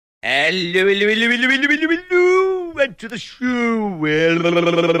Hello, hello, hello, hello, hello, hello, hello, and to the show.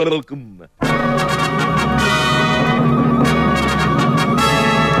 Welcome.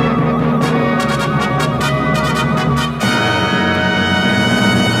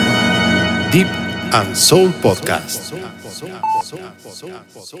 Deep and Soul Podcast.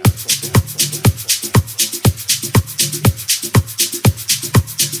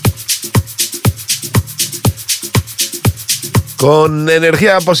 Con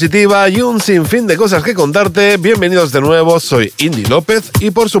energía positiva y un sinfín de cosas que contarte, bienvenidos de nuevo, soy Indy López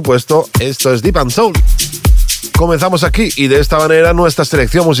y por supuesto esto es Deep and Soul. Comenzamos aquí y de esta manera nuestra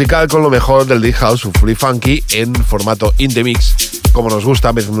selección musical con lo mejor del Deep House Free Funky en formato In The Mix, como nos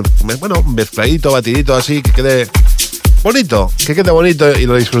gusta, mezcladito, batidito así, que quede bonito y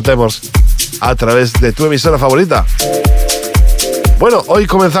lo disfrutemos a través de tu emisora favorita. Bueno, hoy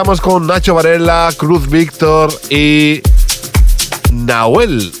comenzamos con Nacho Varela, Cruz Víctor y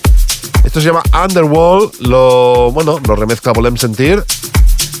Nahuel. Esto se llama Underworld, lo remezcla Volem Sentir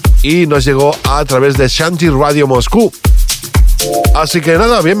y nos llegó a través de Shanti Radio Moscú. Así que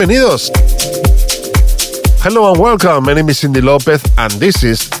nada, bienvenidos. Hello and welcome, my name is Indy Lopez and this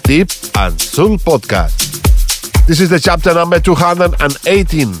is Deep and Soul Podcast. This is the chapter number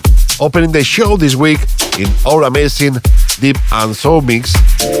 218, opening the show this week in our amazing Deep and Soul mix.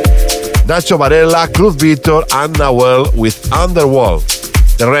 Nacho Varela, Cruz Víctor and Nahuel with Underworld.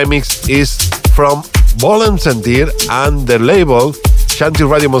 The remix is from Volem Sentir and the label Shanti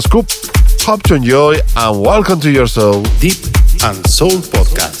Radio Moscú. Hope to enjoy and welcome to your soul. Deep and Soul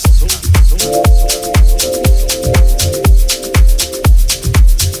Podcast.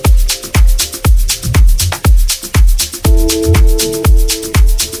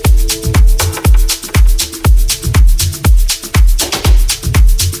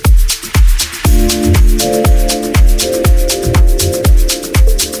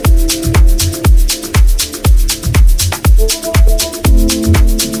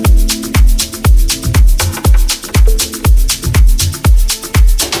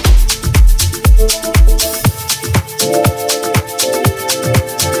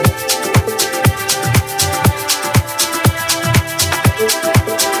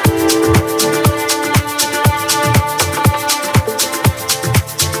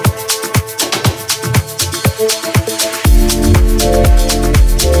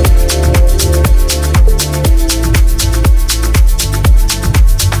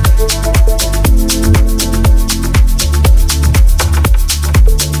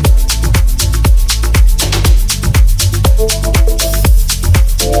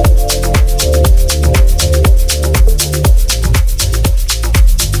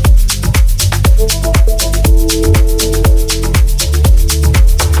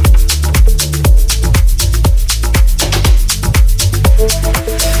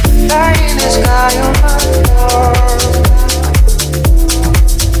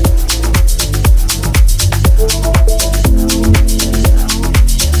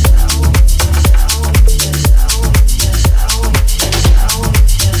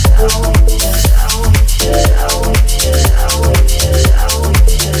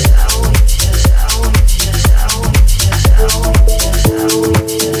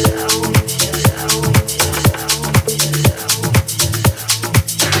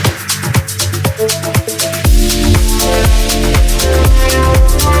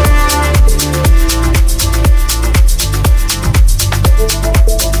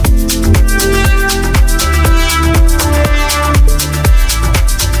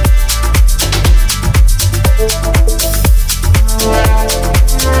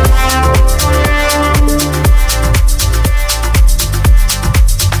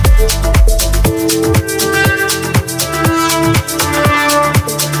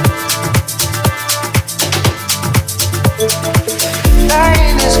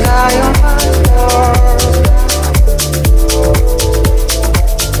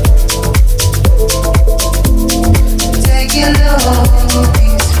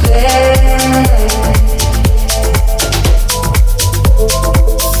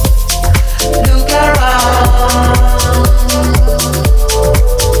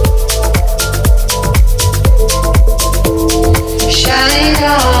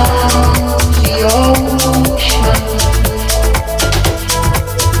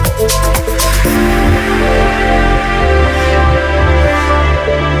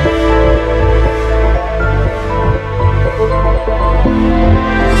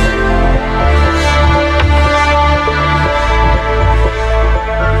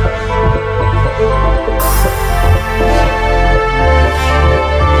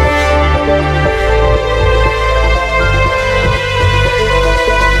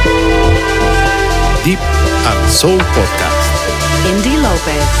 Soul Podcast. Indy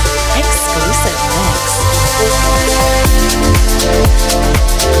Lopez, exclusive mix.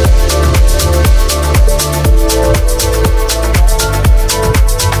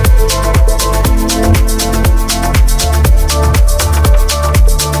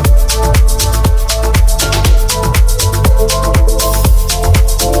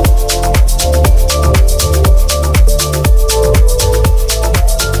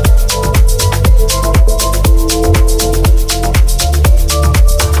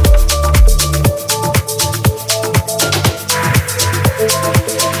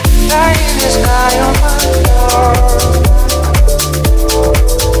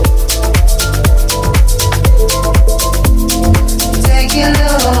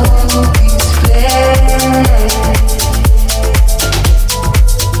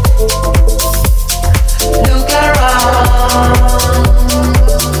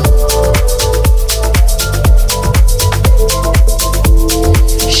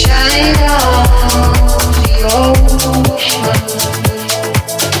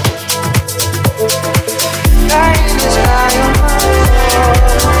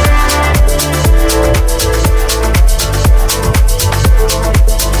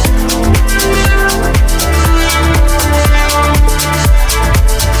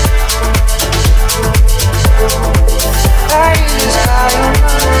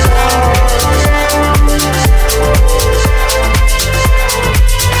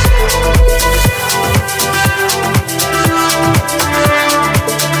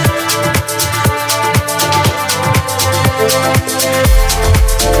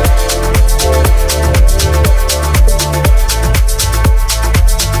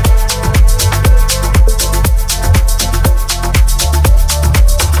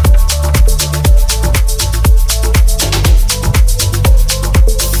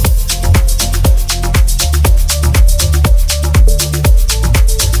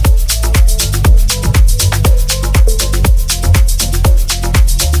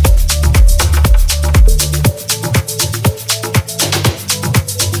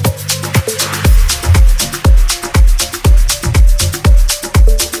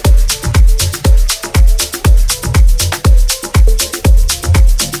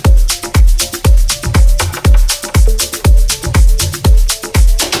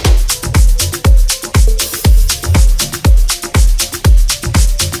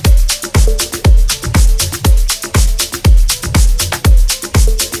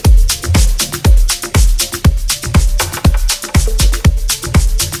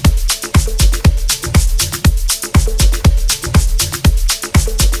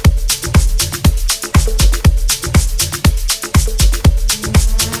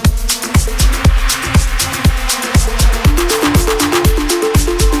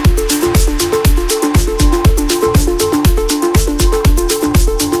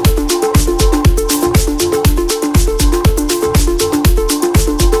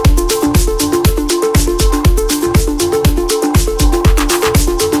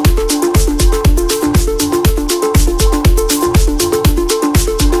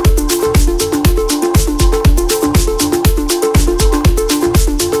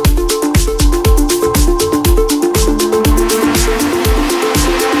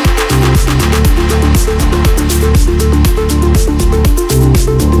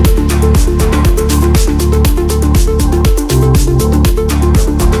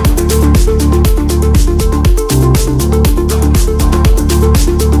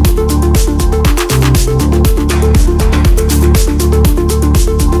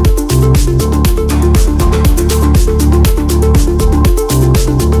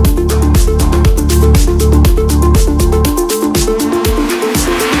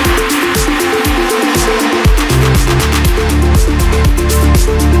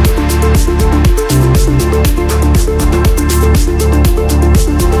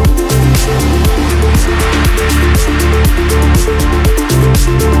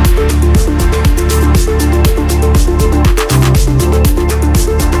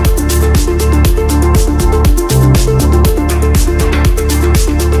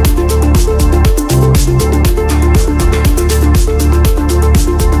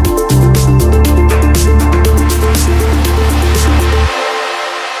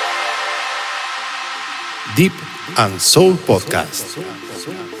 Deep and Soul Podcast.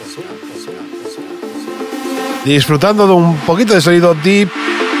 Disfrutando de un poquito de sonido deep.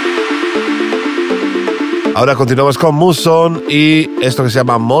 Ahora continuamos con Muson y esto que se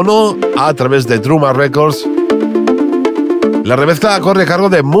llama Mono a través de Truma Records. La remezcla corre a cargo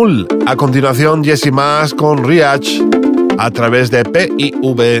de Mul. A continuación, Jesse Mas con Riach a través de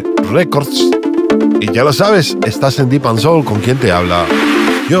PIV Records. Y ya lo sabes, estás en Deep and Soul. ¿Con quién te habla?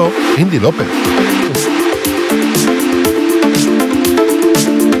 Yo, Indy López.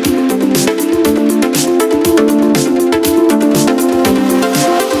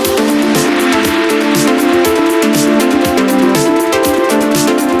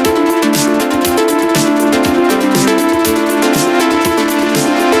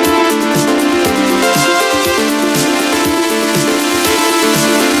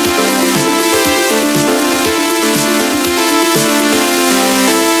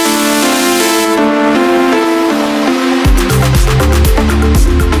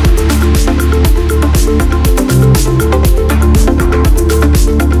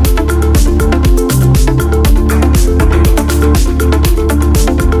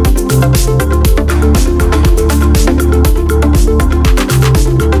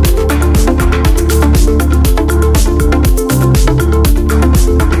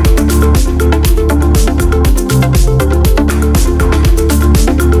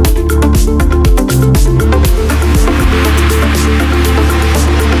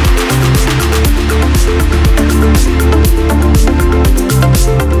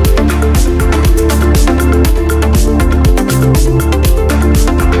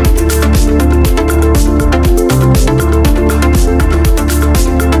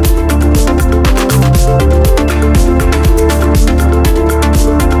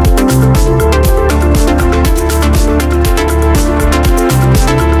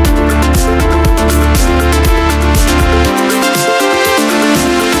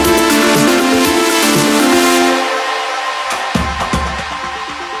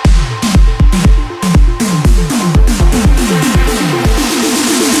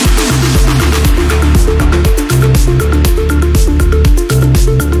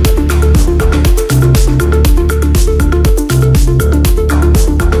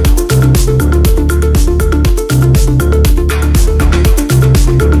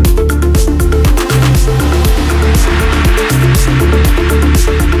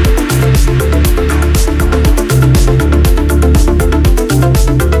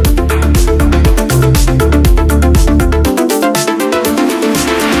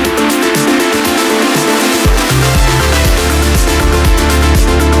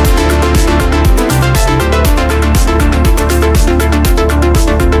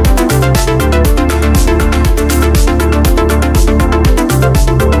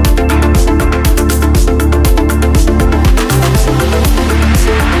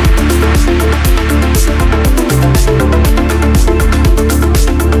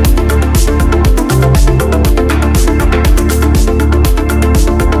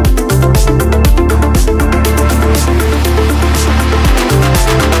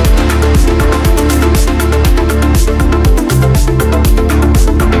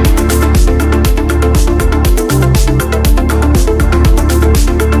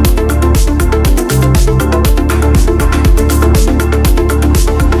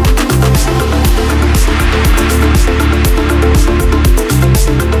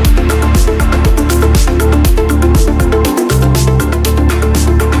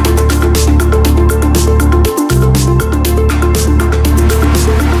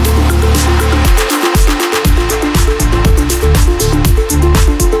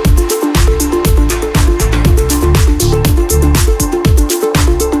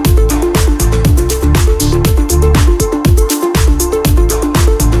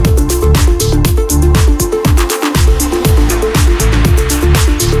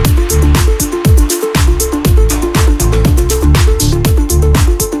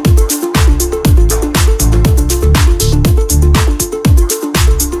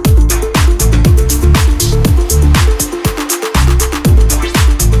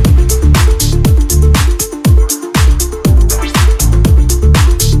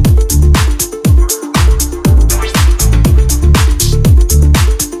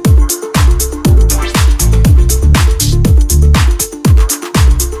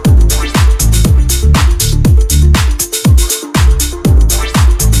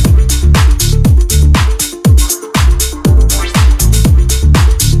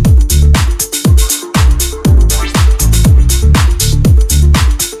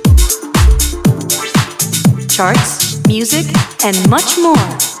 charts, music, and much more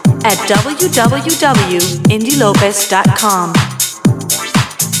at www.indylopez.com.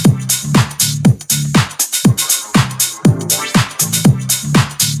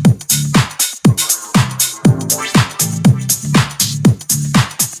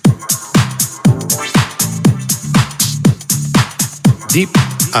 Deep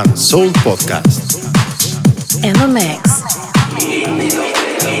and Soul Podcast. In the mix.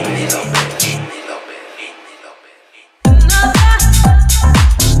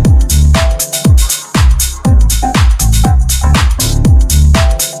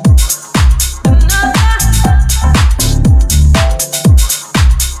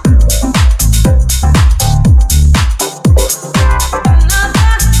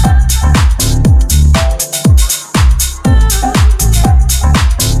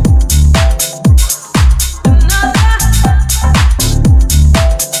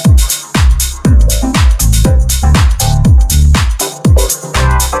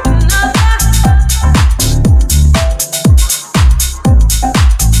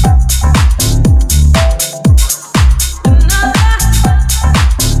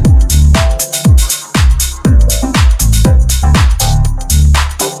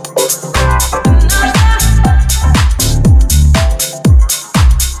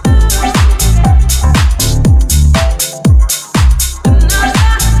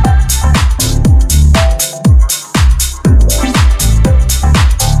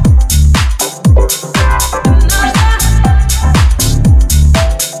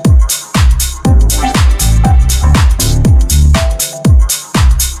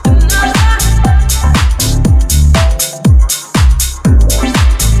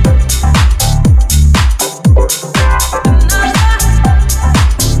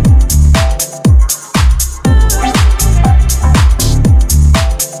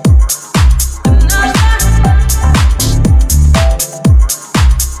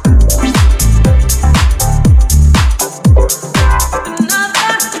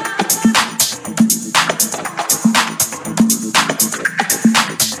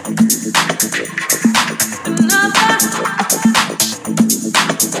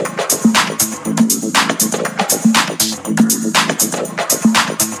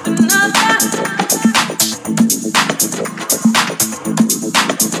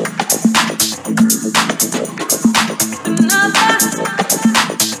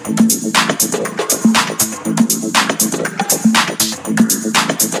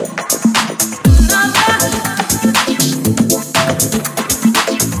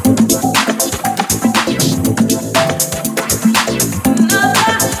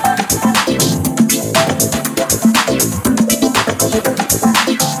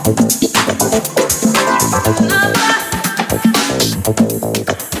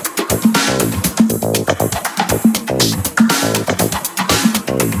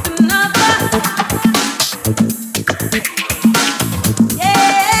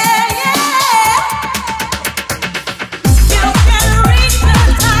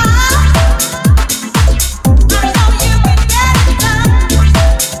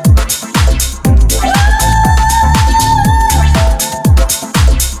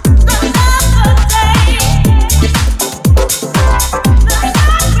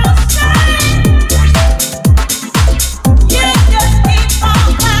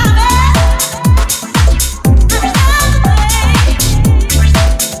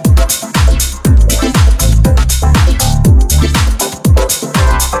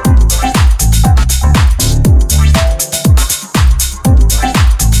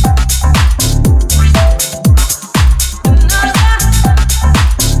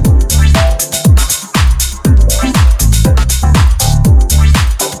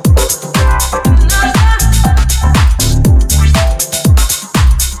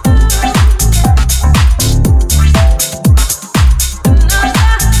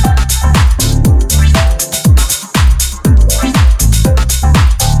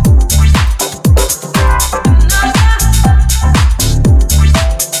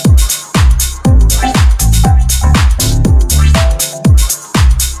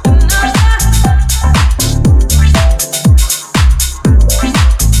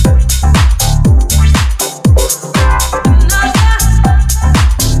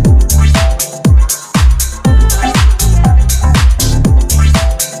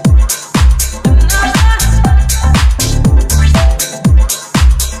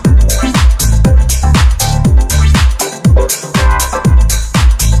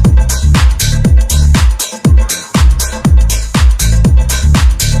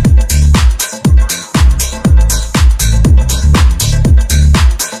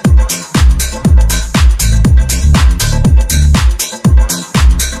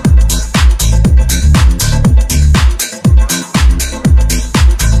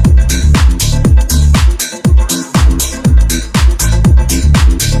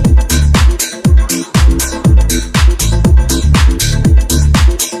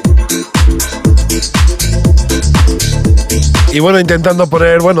 Y bueno, intentando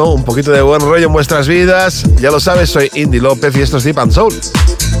poner, un poquito de buen rollo en vuestras vidas. Ya lo sabes, soy Indy López y esto es Deep and Soul.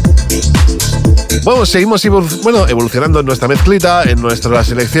 Bueno, seguimos evolucionando en nuestra mezclita, en nuestra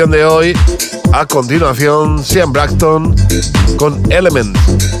selección de hoy. A continuación, Sean Braxton con Element.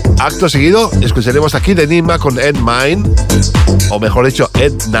 Acto seguido, escucharemos aquí de Enigma con Ed Mine, o mejor dicho,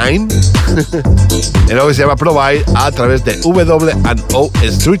 Ed 9, en lo que se llama Provide a través de W&O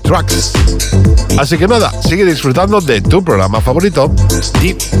Street Tracks. Así que nada, sigue disfrutando de tu programa favorito,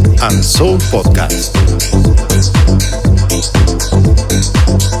 Deep and Soul Podcast.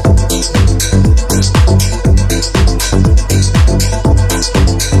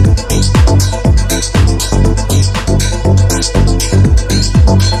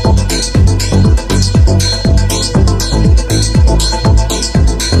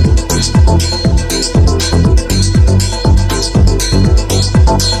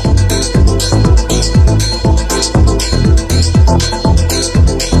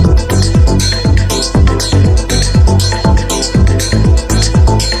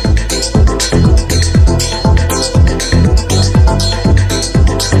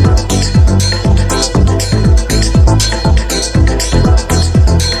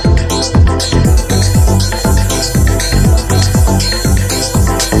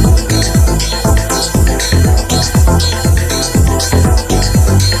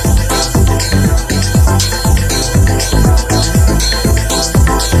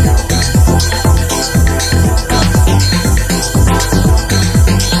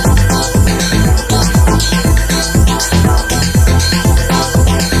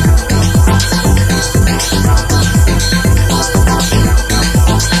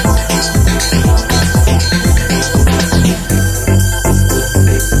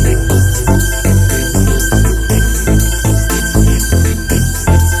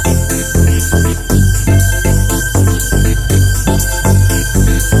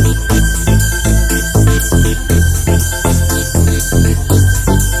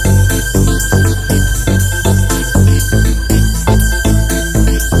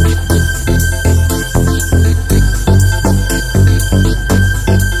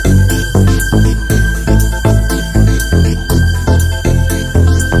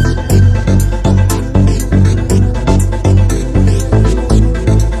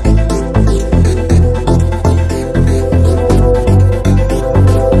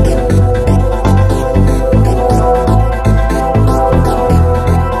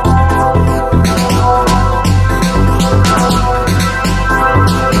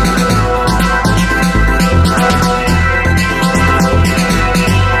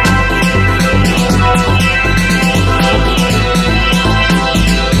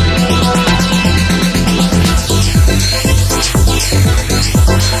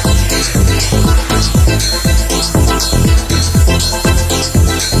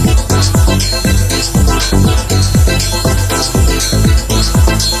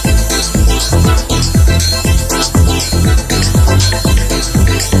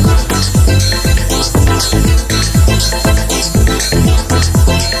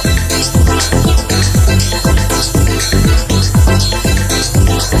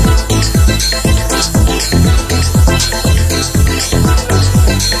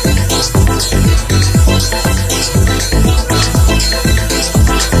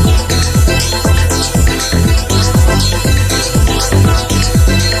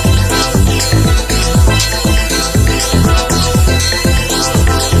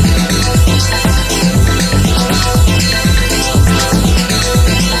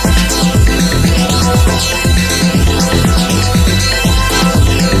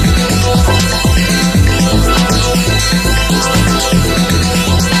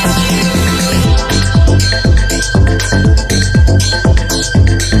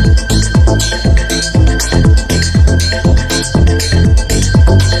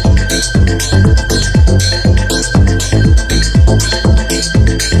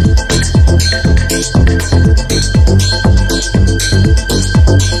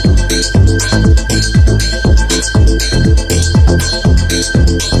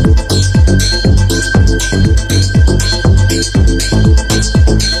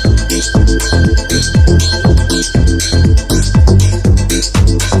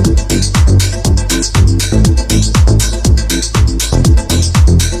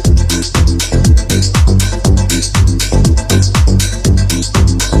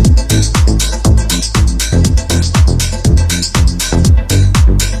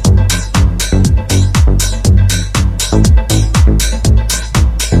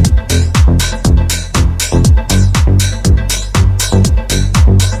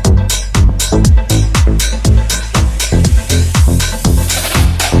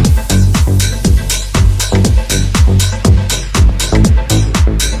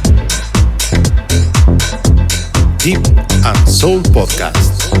 and Soul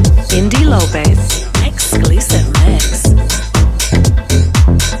Podcast. Indie Lopez, exclusive mix.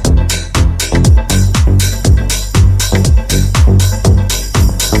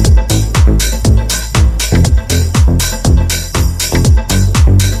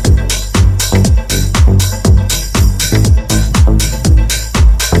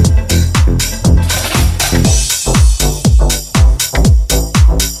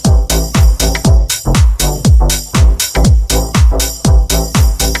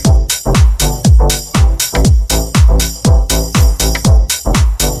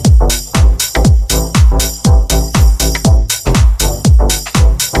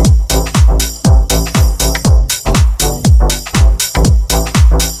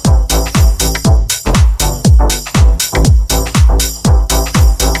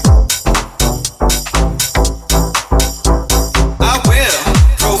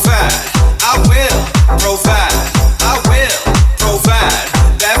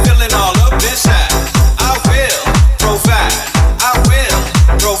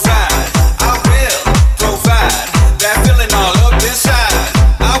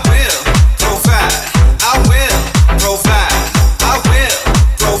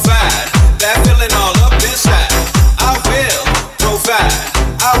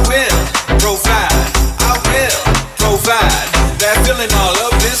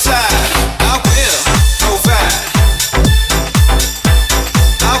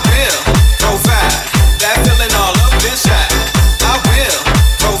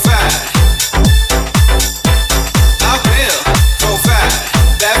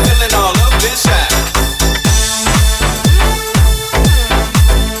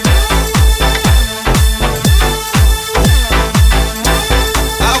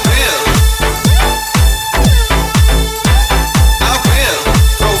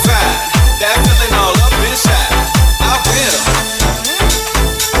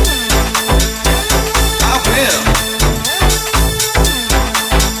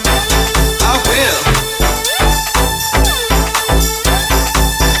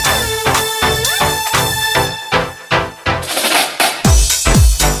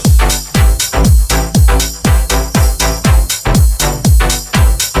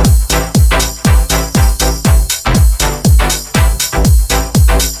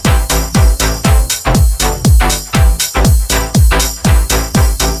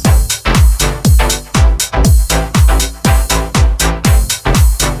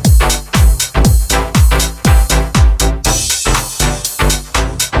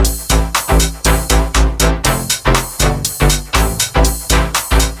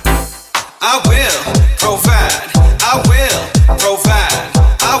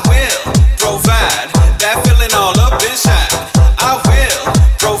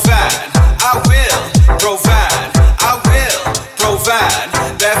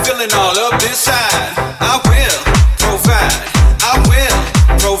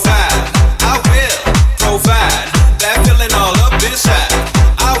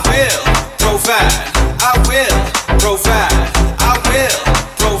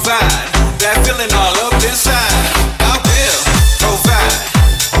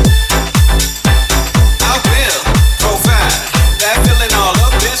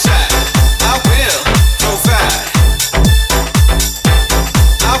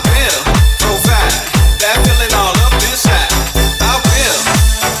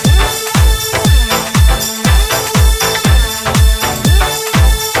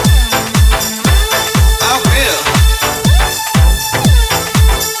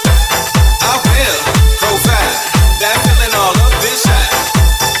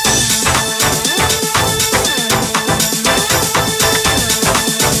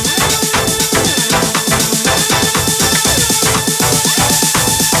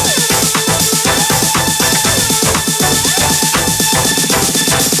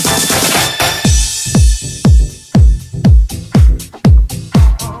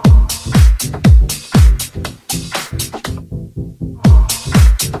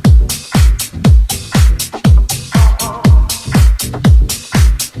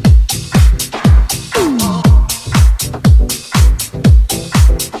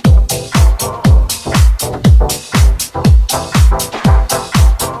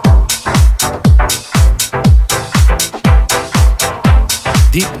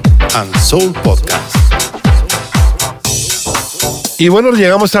 and Soul Podcast. Y bueno,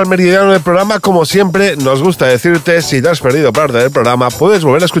 llegamos al meridiano del programa. Como siempre, nos gusta decirte, si te has perdido parte del programa, puedes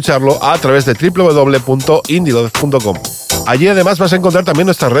volver a escucharlo a través de www.indielopez.com. Allí además vas a encontrar también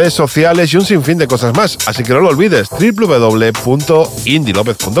nuestras redes sociales y un sinfín de cosas más, así que no lo olvides,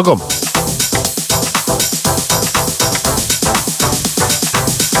 www.indielopez.com.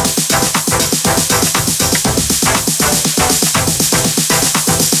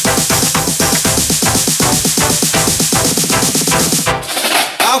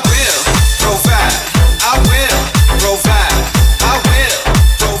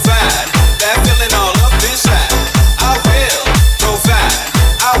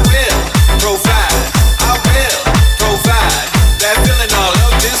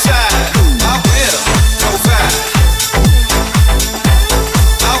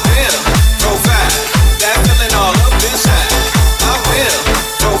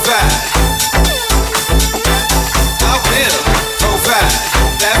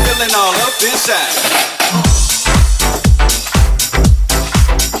 dancing all up inside.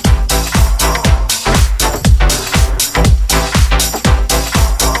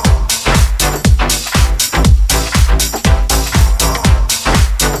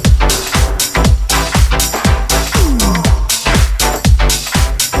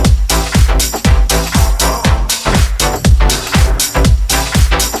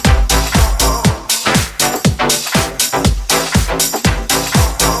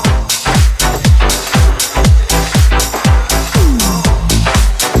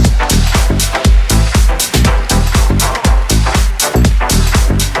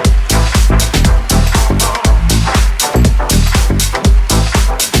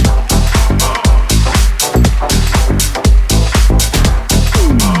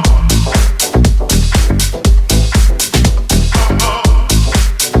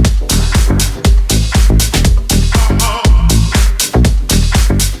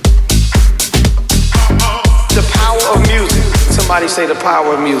 Somebody say the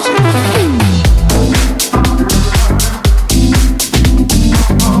power of music.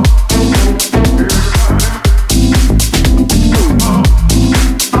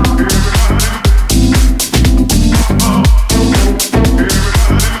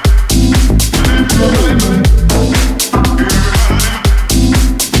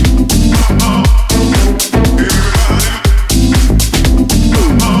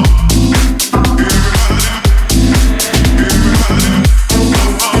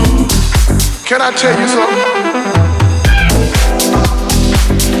 Can I tell you something?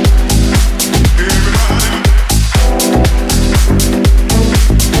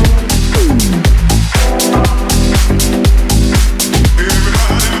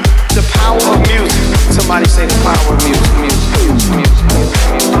 The power of music. Somebody say the power of music, music, music,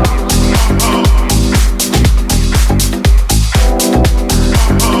 music.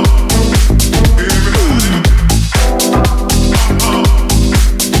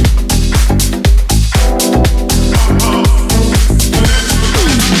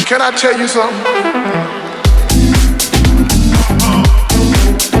 Can I tell you something?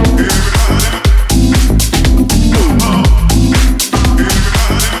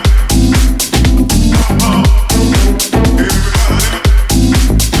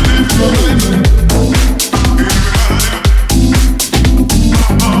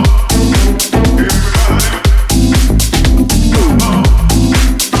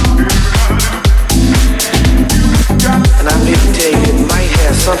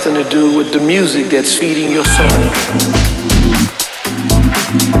 Something to do with the music that's feeding your soul.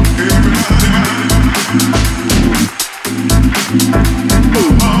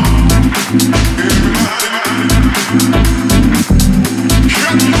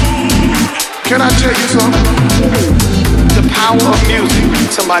 Can I tell you something? The power of music.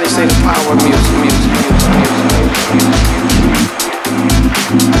 Somebody say the power of music, music, music, music.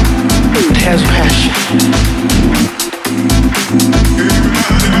 It has passion.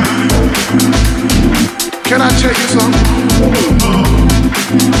 Can I tell you something?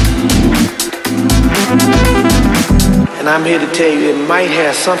 And I'm here to tell you it might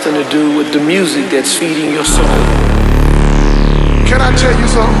have something to do with the music that's feeding your soul. Can I tell you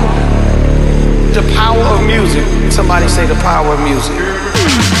something? The power of music. Somebody say the power of music.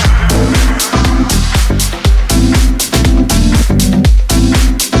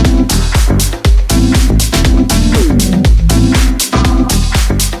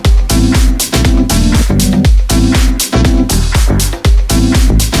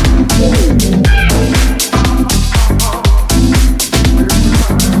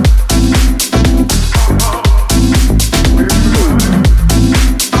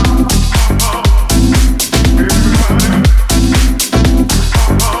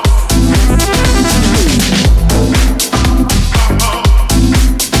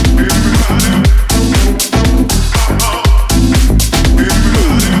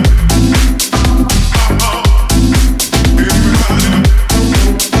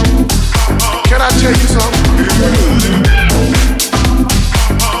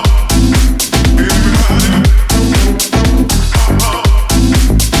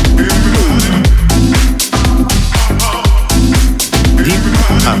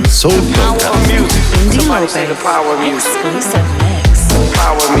 Soul Podcast. Indie Lopez. The power of music. Exclusive mix.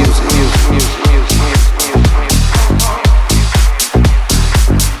 Power of music, music, music.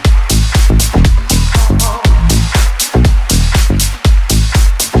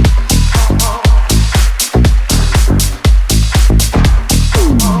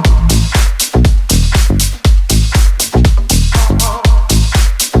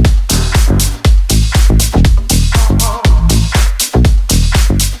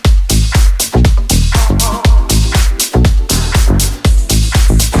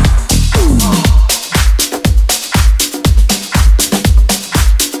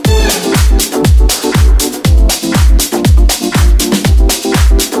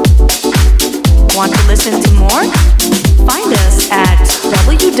 listen to more? Find us at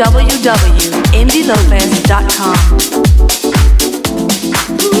www.indilopez.com.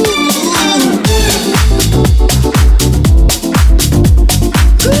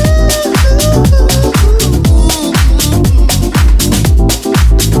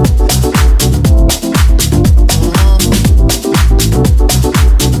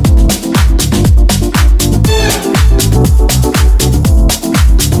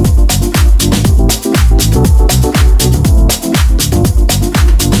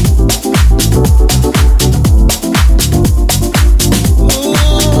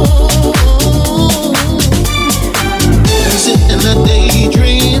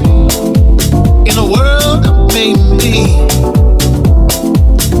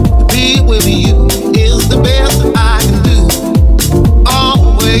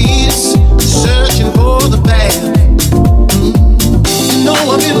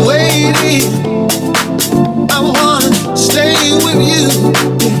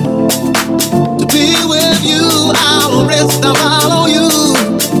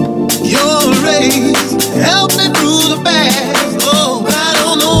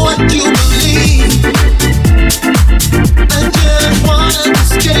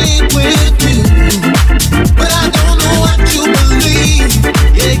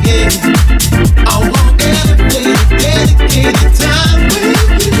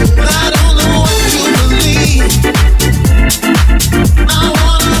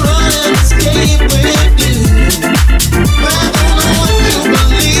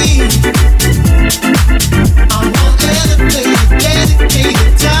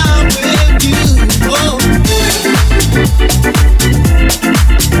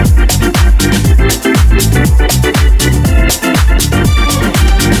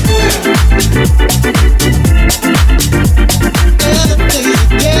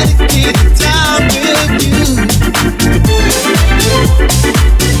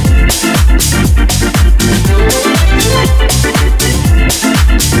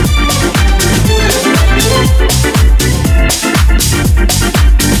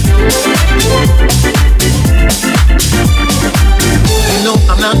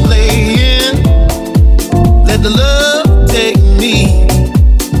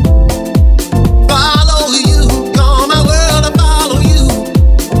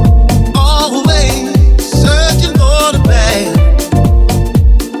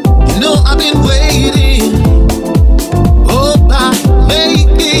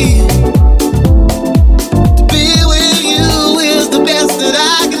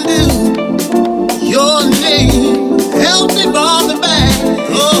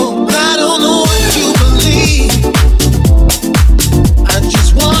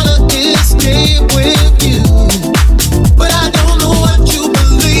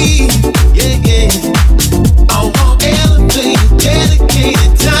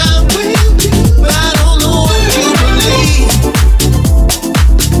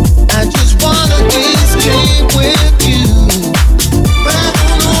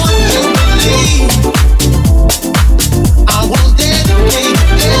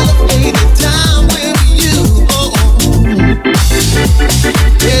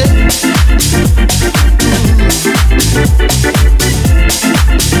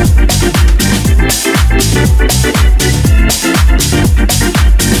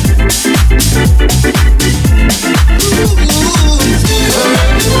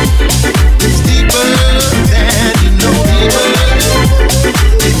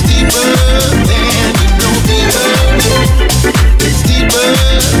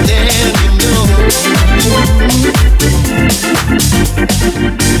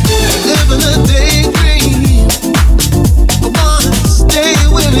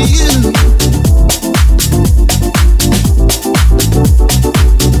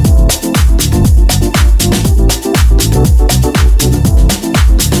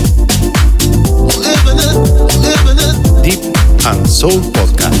 Soul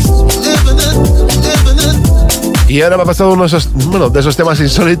Podcast. Y ahora me ha pasado uno de esos temas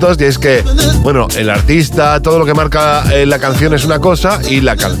insólitos, y es que, bueno, el artista, todo lo que marca la canción es una cosa, y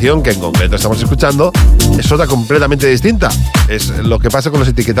la canción que en concreto estamos escuchando es otra completamente distinta. Es lo que pasa con los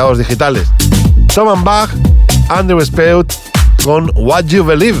etiquetados digitales. Tom Bach, Andrew Speut con What You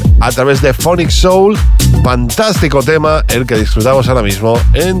Believe a través de Phonic Soul. Fantástico tema, el que disfrutamos ahora mismo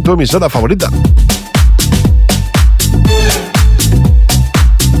en tu emisora favorita.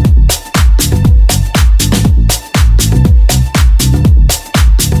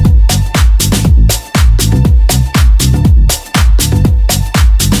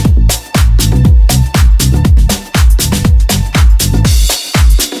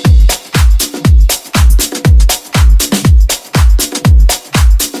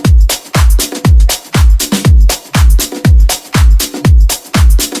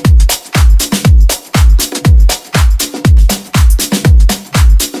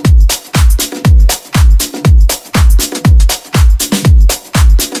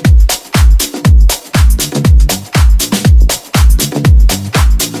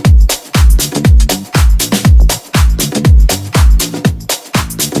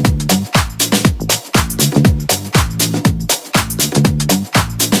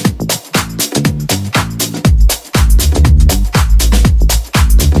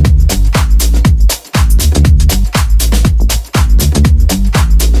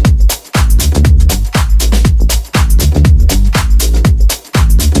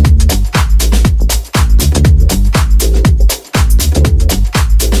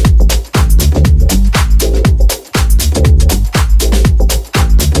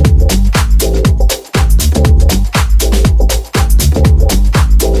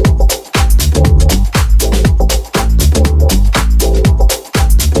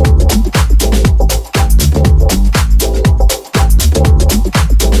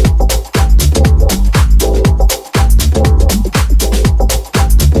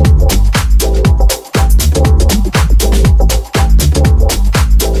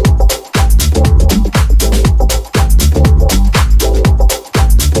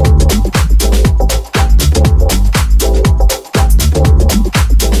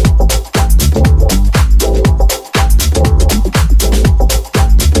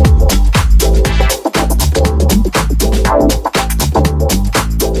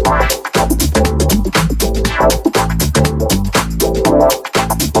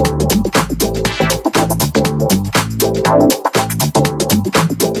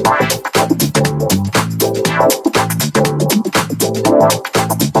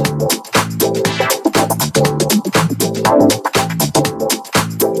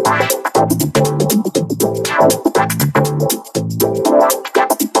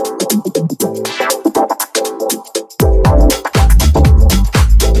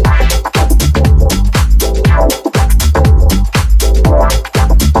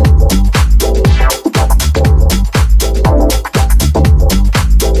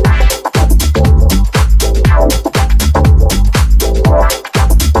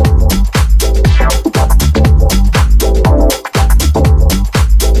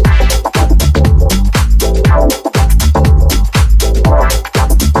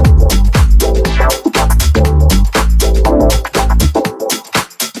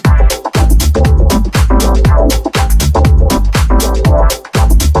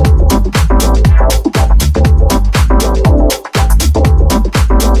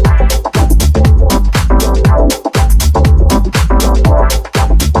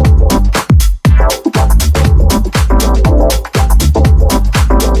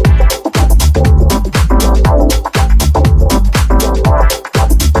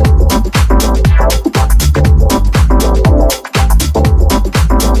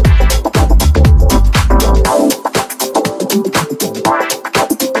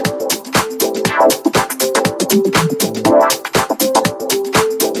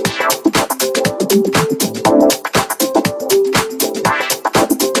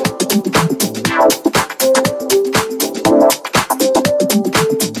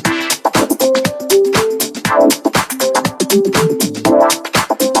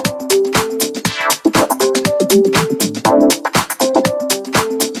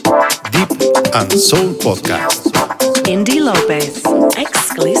 and Soul Podcast. Indie Lopez,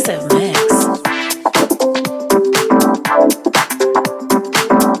 exclusive mix.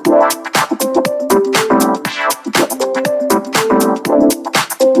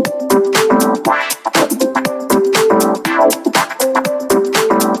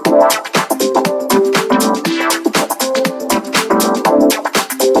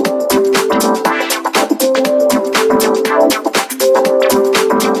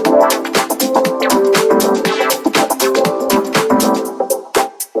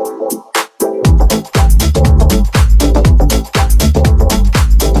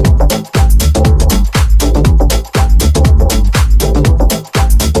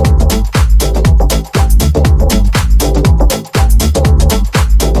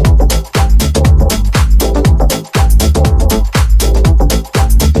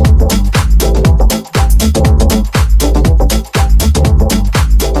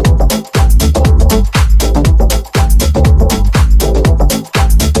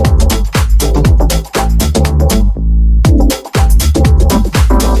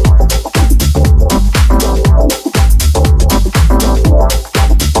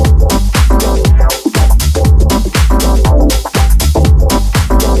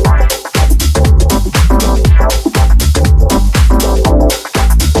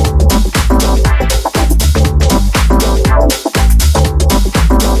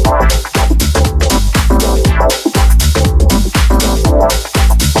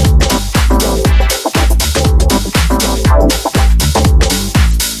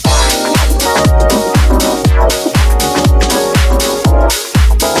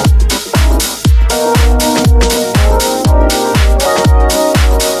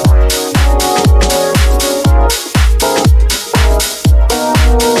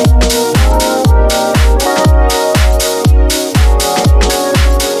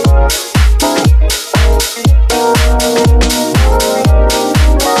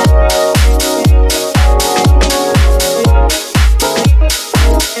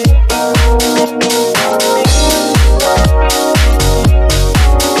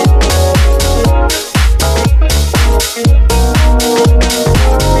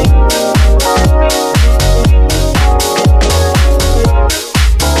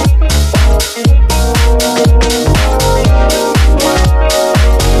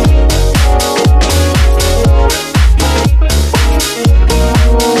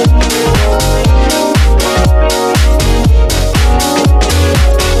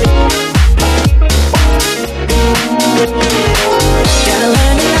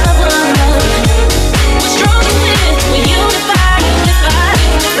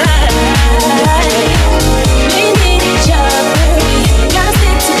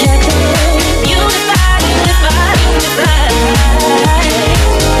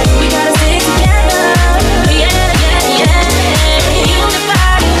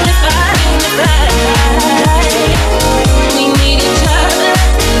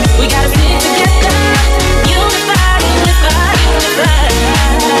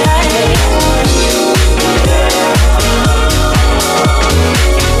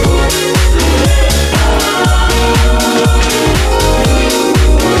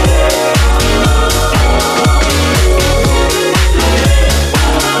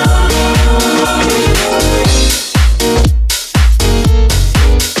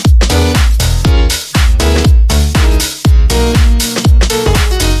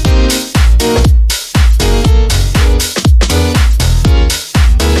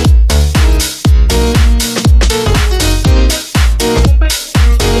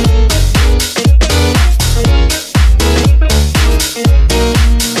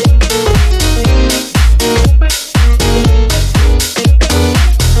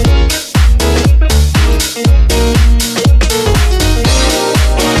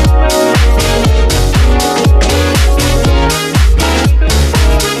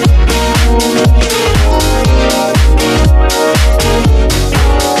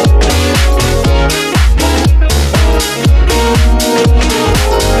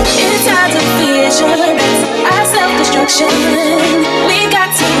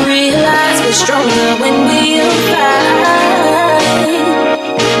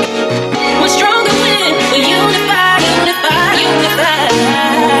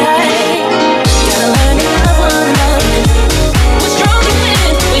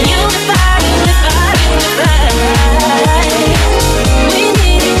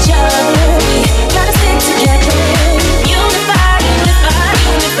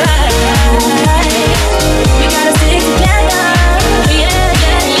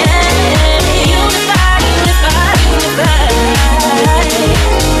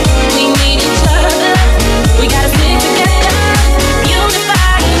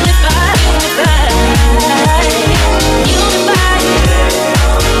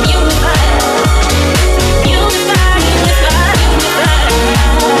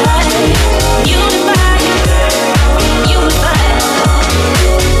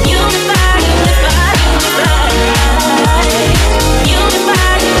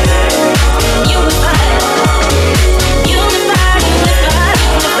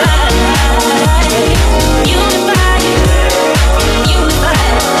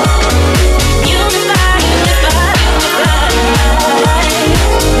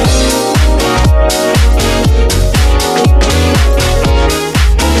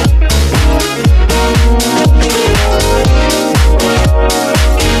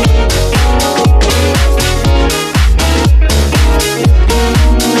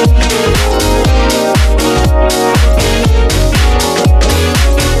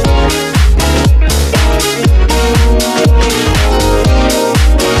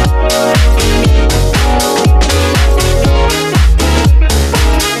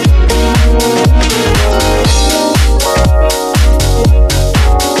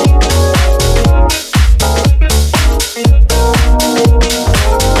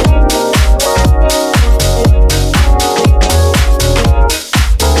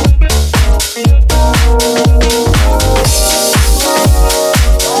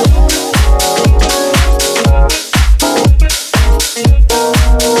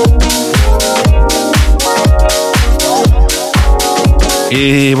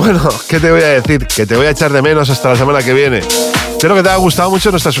 Y bueno, ¿qué te voy a decir? Que te voy a echar de menos hasta la semana que viene. Espero que te haya gustado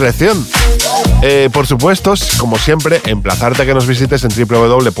mucho nuestra selección. Por supuesto, como siempre, emplazarte a que nos visites en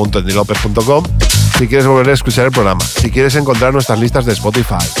www.indilopez.com si quieres volver a escuchar el programa, si quieres encontrar nuestras listas de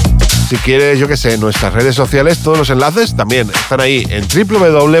Spotify, si quieres, yo que sé, nuestras redes sociales, todos los enlaces también están ahí en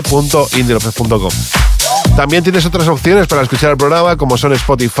www.indilopez.com. También tienes otras opciones para escuchar el programa, como son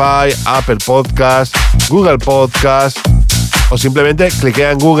Spotify, Apple Podcast, Google Podcast, o simplemente cliquea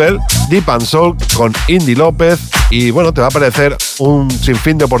en Google Deep and Soul con Indy López y bueno, te va a aparecer un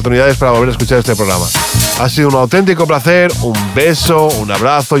sinfín de oportunidades para volver a escuchar este programa. Ha sido un auténtico placer, un beso, un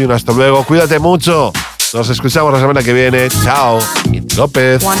abrazo y un hasta luego. Cuídate mucho. Nos escuchamos la semana que viene. Chao. Indy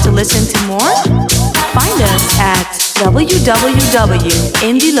López. Want to listen to more? Find us at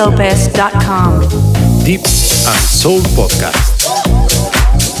www.indylopez.com. Deep and Soul Podcast.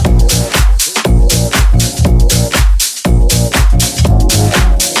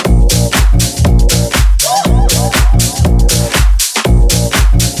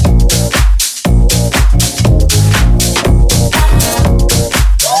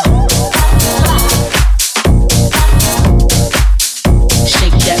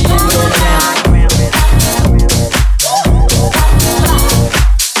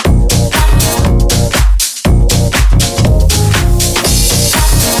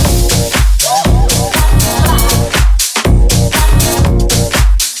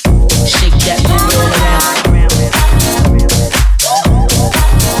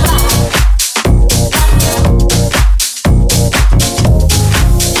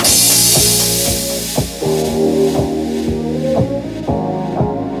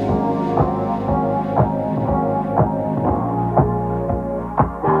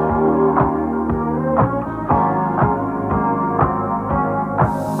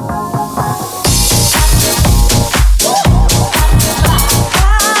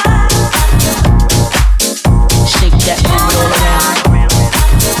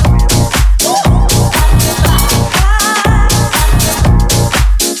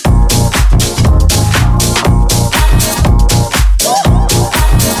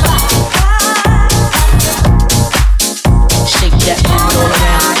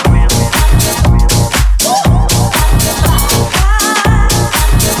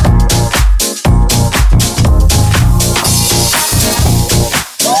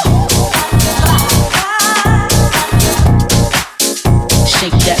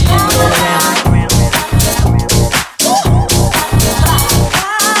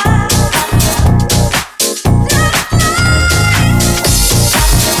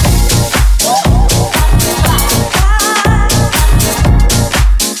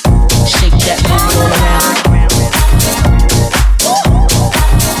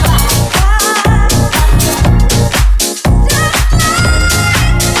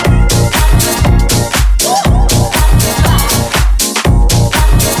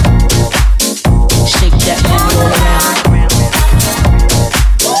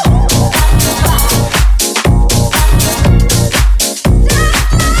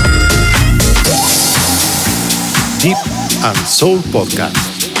 Deep and Soul Podcast.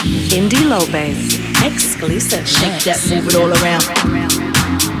 Indy Lopez. Exclusive. Shake that, move it all around.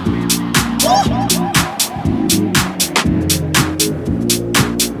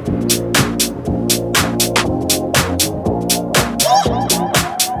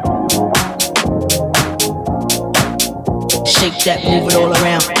 Shake that, move it all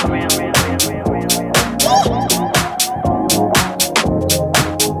around.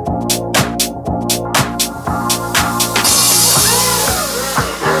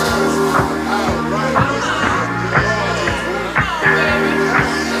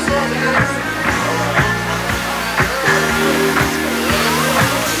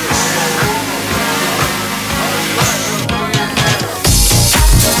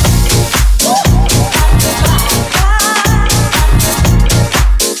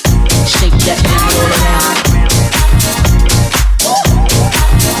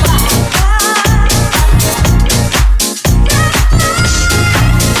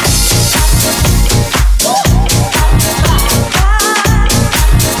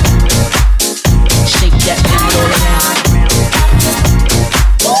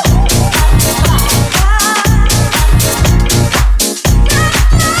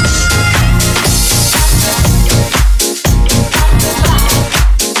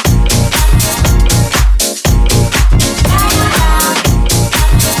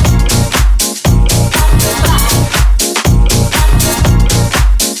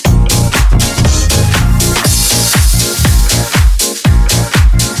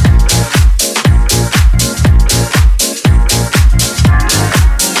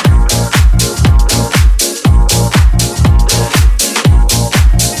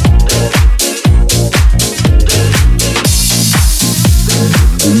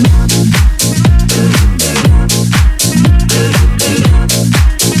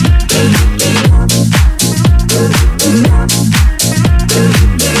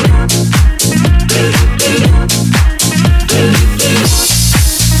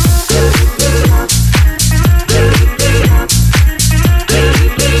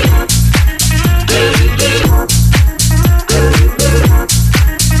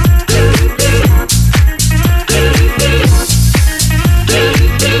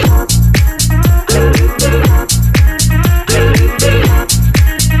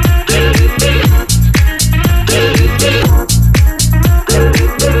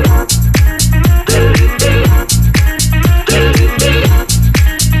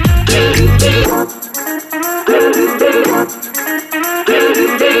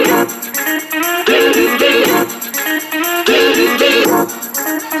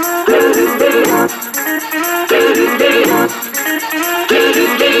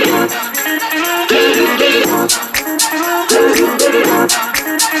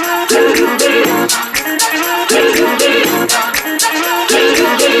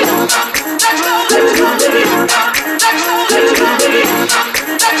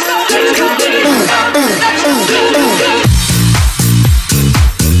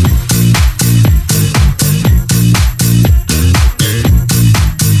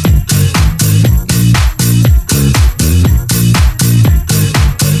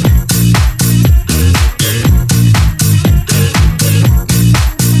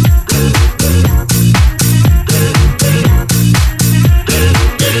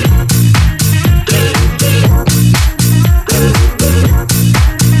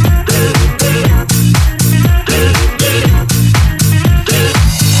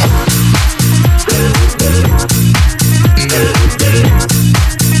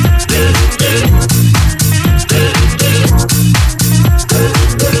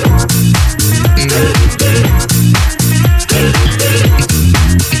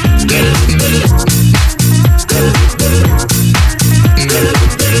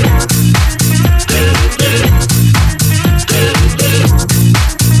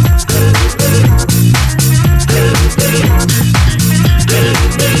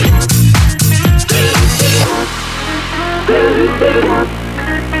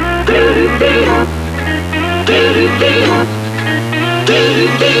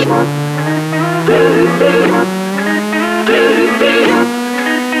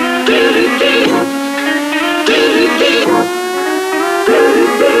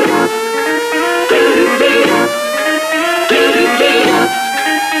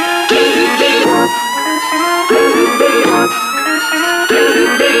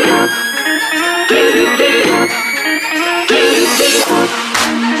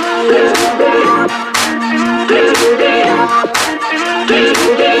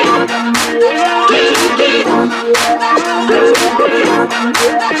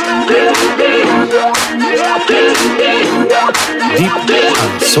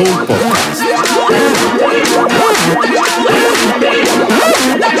 Soul Podcast.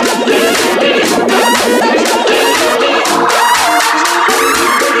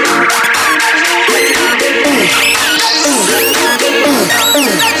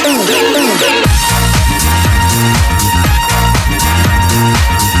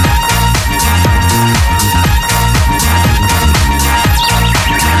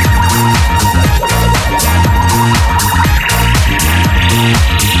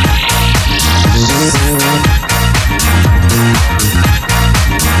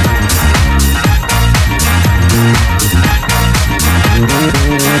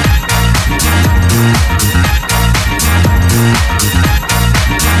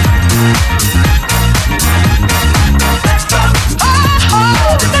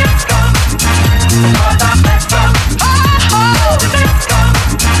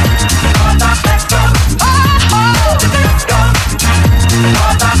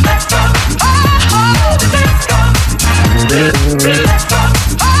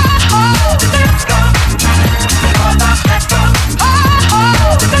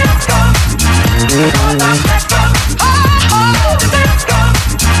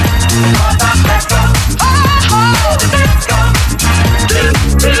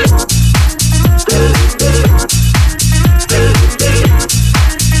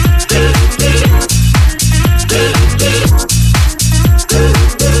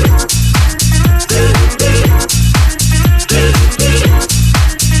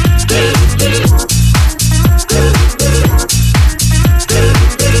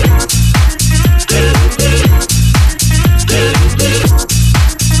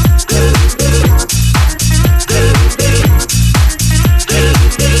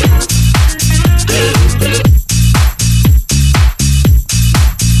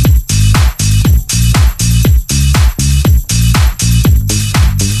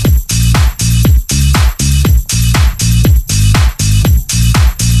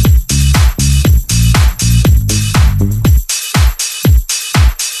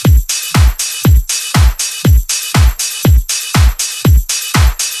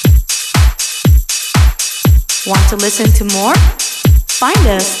 Want to listen to more? Find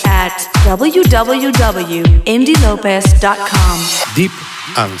us at www.indylopez.com. Deep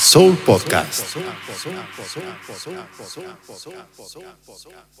and Soul Podcast.